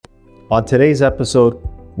On today's episode,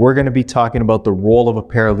 we're going to be talking about the role of a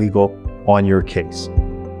paralegal on your case.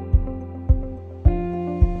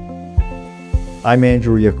 I'm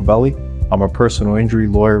Andrew Iacobelli. I'm a personal injury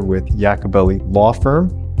lawyer with Iacobelli Law Firm.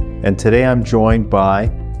 And today I'm joined by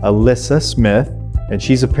Alyssa Smith, and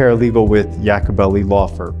she's a paralegal with Iacobelli Law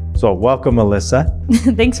Firm. So welcome,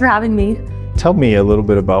 Alyssa. Thanks for having me. Tell me a little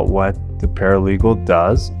bit about what the paralegal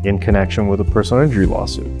does in connection with a personal injury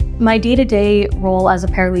lawsuit. My day-to-day role as a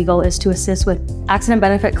paralegal is to assist with accident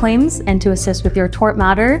benefit claims and to assist with your tort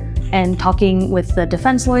matter and talking with the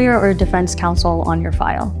defense lawyer or defense counsel on your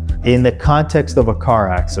file. In the context of a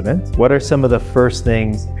car accident, what are some of the first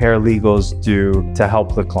things paralegals do to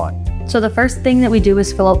help the client? So the first thing that we do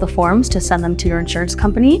is fill out the forms to send them to your insurance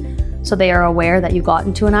company so they are aware that you got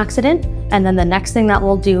into an accident. And then the next thing that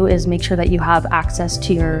we'll do is make sure that you have access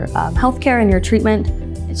to your healthcare and your treatment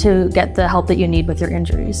to get the help that you need with your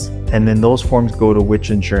injuries. And then those forms go to which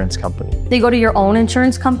insurance company? They go to your own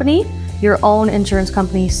insurance company. Your own insurance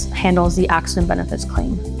company handles the accident benefits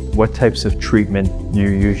claim. What types of treatment do you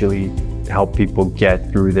usually help people get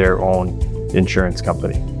through their own insurance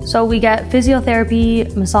company? So we get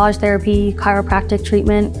physiotherapy, massage therapy, chiropractic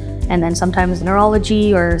treatment, and then sometimes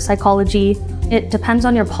neurology or psychology. It depends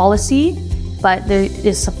on your policy, but there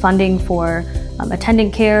is some funding for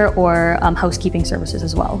attendant care or housekeeping services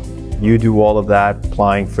as well. You do all of that,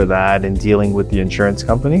 applying for that and dealing with the insurance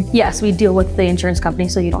company? Yes, we deal with the insurance company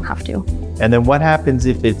so you don't have to. And then what happens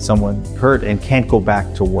if it's someone hurt and can't go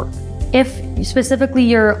back to work? If specifically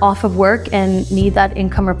you're off of work and need that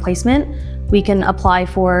income replacement, we can apply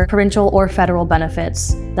for provincial or federal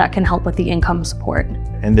benefits that can help with the income support.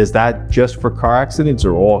 And is that just for car accidents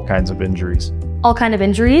or all kinds of injuries? All kinds of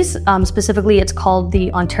injuries. Specifically, it's called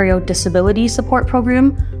the Ontario Disability Support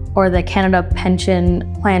Program or the Canada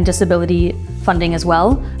Pension Plan Disability Funding as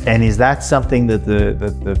well. And is that something that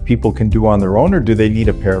the people can do on their own, or do they need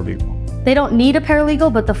a paralegal? They don't need a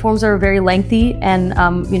paralegal, but the forms are very lengthy. And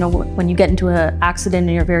when you get into an accident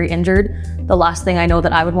and you're very injured, the last thing I know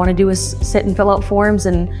that I would want to do is sit and fill out forms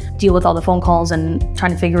and deal with all the phone calls and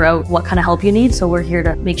trying to figure out what kind of help you need. So we're here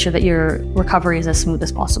to make sure that your recovery is as smooth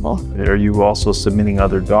as possible. Are you also submitting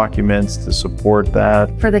other documents to support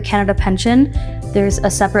that? For the Canada Pension, there's a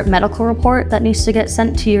separate medical report that needs to get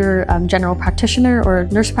sent to your general practitioner or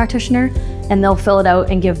nurse practitioner, and they'll fill it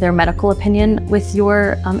out and give their medical opinion with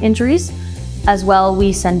your injuries. As well,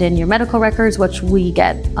 we send in your medical records, which we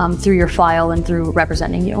get through your file and through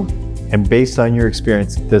representing you. And based on your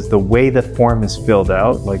experience, does the way the form is filled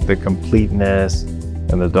out, like the completeness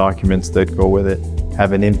and the documents that go with it,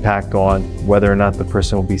 have an impact on whether or not the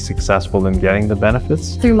person will be successful in getting the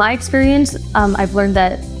benefits? Through my experience, I've learned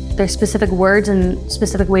that there's specific words and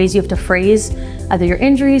specific ways you have to phrase either your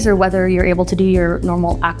injuries or whether you're able to do your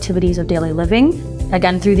normal activities of daily living.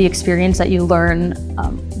 Again, through the experience that you learn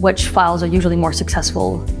which files are usually more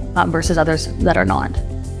successful versus others that are not.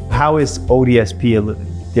 How is ODSP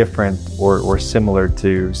different or similar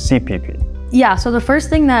to CPP? Yeah, so the first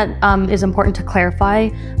thing that is important to clarify,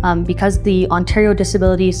 because the Ontario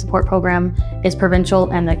Disability Support Program is provincial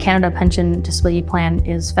and the Canada Pension Disability Plan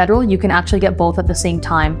is federal, you can actually get both at the same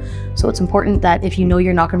time. So it's important that if you know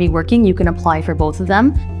you're not going to be working, you can apply for both of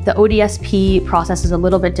them. The ODSP process is a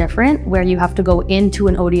little bit different, where you have to go into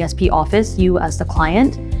an ODSP office, you as the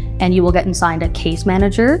client, and you will get assigned a case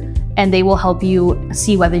manager, and they will help you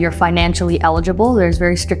see whether you're financially eligible. There's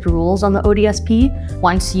very strict rules on the ODSP.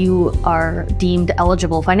 Once you are deemed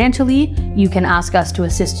eligible financially, you can ask us to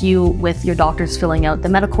assist you with your doctors filling out the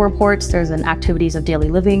medical reports. There's an activities of daily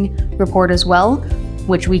living report as well,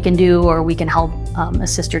 which we can do, or we can help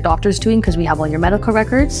assist your doctors doing because we have all your medical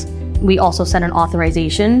records. We also send an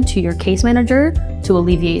authorization to your case manager to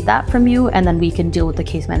alleviate that from you, and then we can deal with the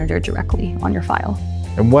case manager directly on your file.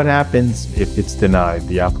 And what happens if it's denied,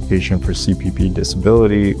 the application for CPP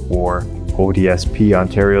disability or ODSP,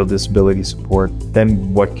 Ontario Disability Support?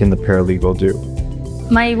 Then what can the paralegal do?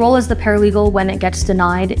 My role as the paralegal when it gets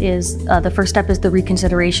denied is the first step is the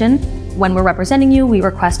reconsideration. When we're representing you, we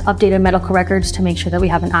request updated medical records to make sure that we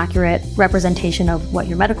have an accurate representation of what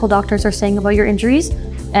your medical doctors are saying about your injuries.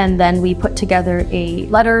 And then we put together a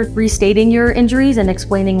letter restating your injuries and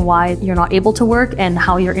explaining why you're not able to work and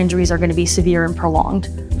how your injuries are going to be severe and prolonged.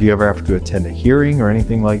 Do you ever have to attend a hearing or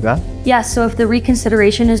anything like that? Yes, so if the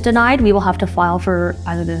reconsideration is denied, we will have to file for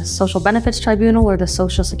either the Social Benefits Tribunal or the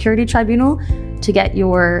Social Security Tribunal to get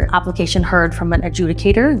your application heard from an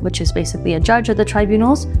adjudicator, which is basically a judge at the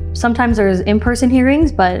tribunals. Sometimes there's in-person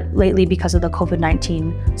hearings, but lately because of the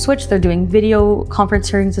COVID-19 switch, they're doing video conference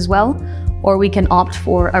hearings as well. Or we can opt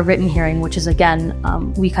for a written hearing, which is again,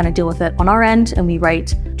 we kind of deal with it on our end and we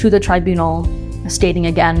write to the tribunal stating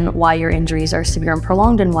again why your injuries are severe and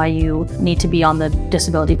prolonged and why you need to be on the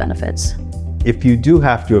disability benefits. If you do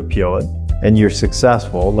have to appeal it and you're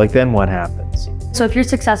successful, like then what happens? So if you're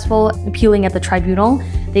successful appealing at the tribunal,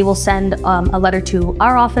 they will send a letter to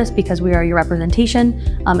our office because we are your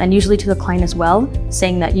representation, and usually to the client as well,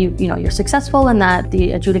 saying that you're successful and that the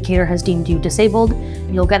adjudicator has deemed you disabled.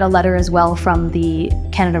 You'll get a letter as well from the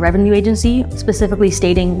Canada Revenue Agency, specifically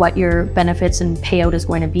stating what your benefits and payout is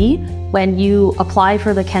going to be. When you apply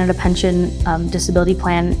for the Canada Pension Disability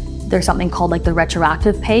Plan, there's something called like the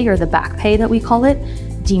retroactive pay, or the back pay that we call it,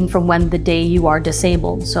 deemed from when the day you are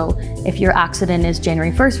disabled. So if your accident is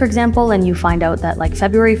January 1st, for example, and you find out that like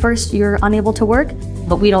February 1st you're unable to work,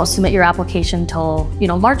 but we don't submit your application till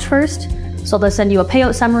March 1st. So they'll send you a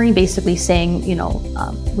payout summary basically saying,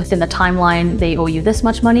 within the timeline they owe you this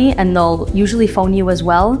much money, and they'll usually phone you as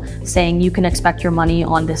well saying you can expect your money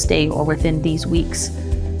on this day or within these weeks.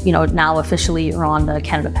 Now officially you're on the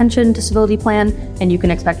Canada Pension Disability Plan and you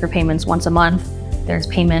can expect your payments once a month. There's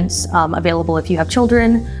payments available if you have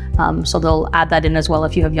children, so they'll add that in as well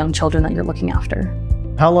if you have young children that you're looking after.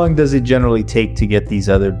 How long does it generally take to get these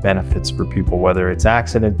other benefits for people, whether it's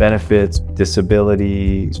accident benefits,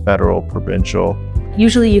 disability, federal, provincial?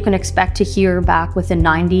 Usually you can expect to hear back within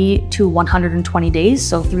 90 to 120 days,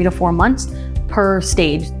 so 3 to 4 months per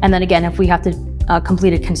stage. And then again, if we have to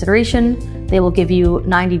complete a consideration, they will give you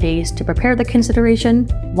 90 days to prepare the consideration.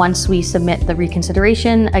 Once we submit the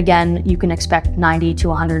reconsideration, again, you can expect 90 to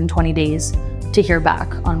 120 days to hear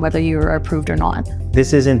back on whether you're approved or not.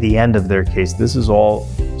 This isn't the end of their case. This is all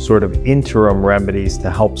sort of interim remedies to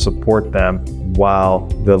help support them while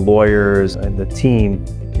the lawyers and the team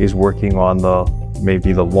is working on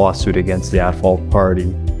maybe the lawsuit against the at-fault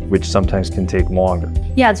party, which sometimes can take longer.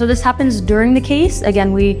 Yeah, so this happens during the case.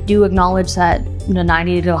 Again, we do acknowledge that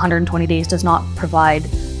 90 to 120 days does not provide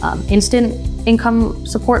instant income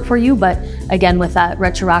support for you, but again, with that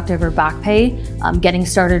retroactive or back pay, getting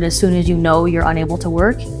started as soon as you know you're unable to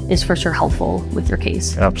work is for sure helpful with your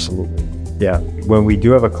case. Absolutely. Yeah, when we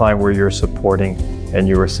do have a client where you're supporting and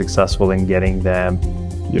you are successful in getting them,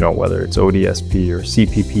 whether it's ODSP or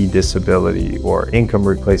CPP disability or income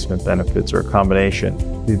replacement benefits or a combination,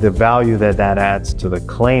 the value that adds to the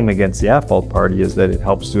claim against the at-fault party is that it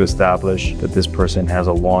helps to establish that this person has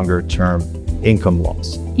a longer-term income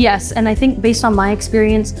loss. Yes, and I think based on my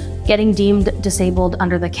experience, getting deemed disabled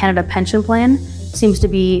under the Canada Pension Plan seems to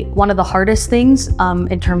be one of the hardest things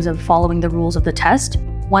in terms of following the rules of the test.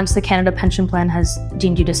 Once the Canada Pension Plan has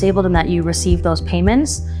deemed you disabled and that you receive those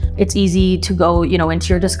payments, it's easy to go, into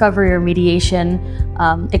your discovery or mediation,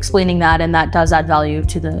 explaining that, and that does add value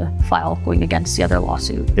to the file going against the other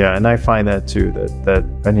lawsuit. Yeah, and I find that too, that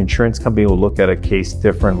an insurance company will look at a case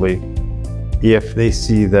differently if they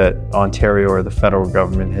see that Ontario or the federal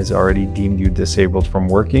government has already deemed you disabled from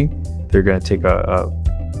working. They're going to take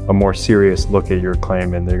a more serious look at your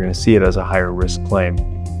claim, and they're going to see it as a higher risk claim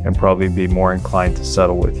and probably be more inclined to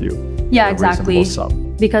settle with you. Yeah, exactly.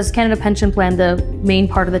 Because Canada Pension Plan, the main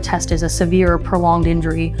part of the test is a severe or prolonged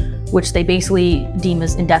injury, which they basically deem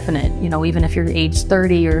as indefinite. Even if you're age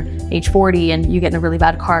 30 or age 40 and you get in a really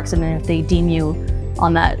bad car accident, if they deem you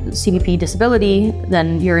on that CPP disability,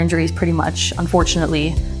 then your injury is pretty much,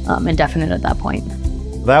 unfortunately, indefinite at that point.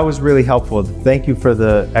 That was really helpful. Thank you for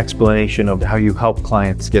the explanation of how you help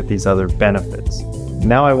clients get these other benefits.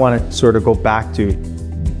 Now I want to sort of go back to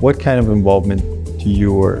what kind of involvement do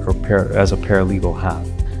you as a paralegal have?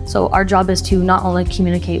 So our job is to not only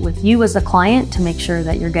communicate with you as a client to make sure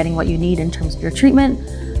that you're getting what you need in terms of your treatment,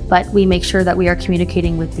 but we make sure that we are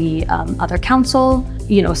communicating with the other counsel,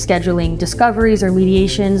 scheduling discoveries or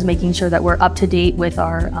mediations, making sure that we're up to date with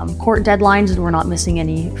our court deadlines and we're not missing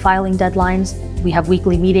any filing deadlines. We have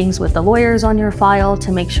weekly meetings with the lawyers on your file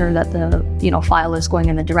to make sure that the file is going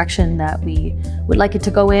in the direction that we would like it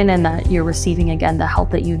to go in and that you're receiving, again, the help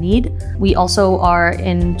that you need. We also are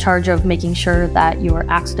in charge of making sure that your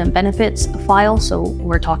accident benefits file, so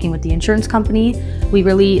we're talking with the insurance company. We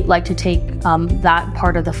really like to take that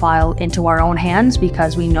part of the file into our own hands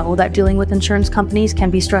because we know that dealing with insurance companies can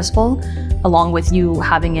be stressful, along with you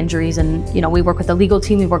having injuries. And we work with the legal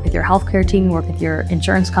team, we work with your healthcare team, we work with your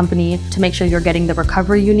insurance company to make sure you're getting the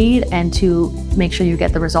recovery you need and to make sure you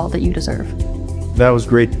get the result that you deserve. That was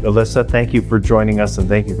great, Alyssa. Thank you for joining us and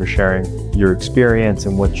thank you for sharing your experience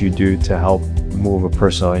and what you do to help move a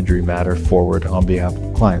personal injury matter forward on behalf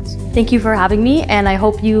of clients. Thank you for having me, and I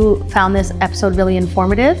hope you found this episode really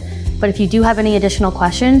informative. But if you do have any additional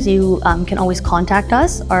questions, you can always contact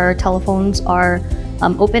us. Our telephones are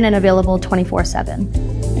open and available 24/7.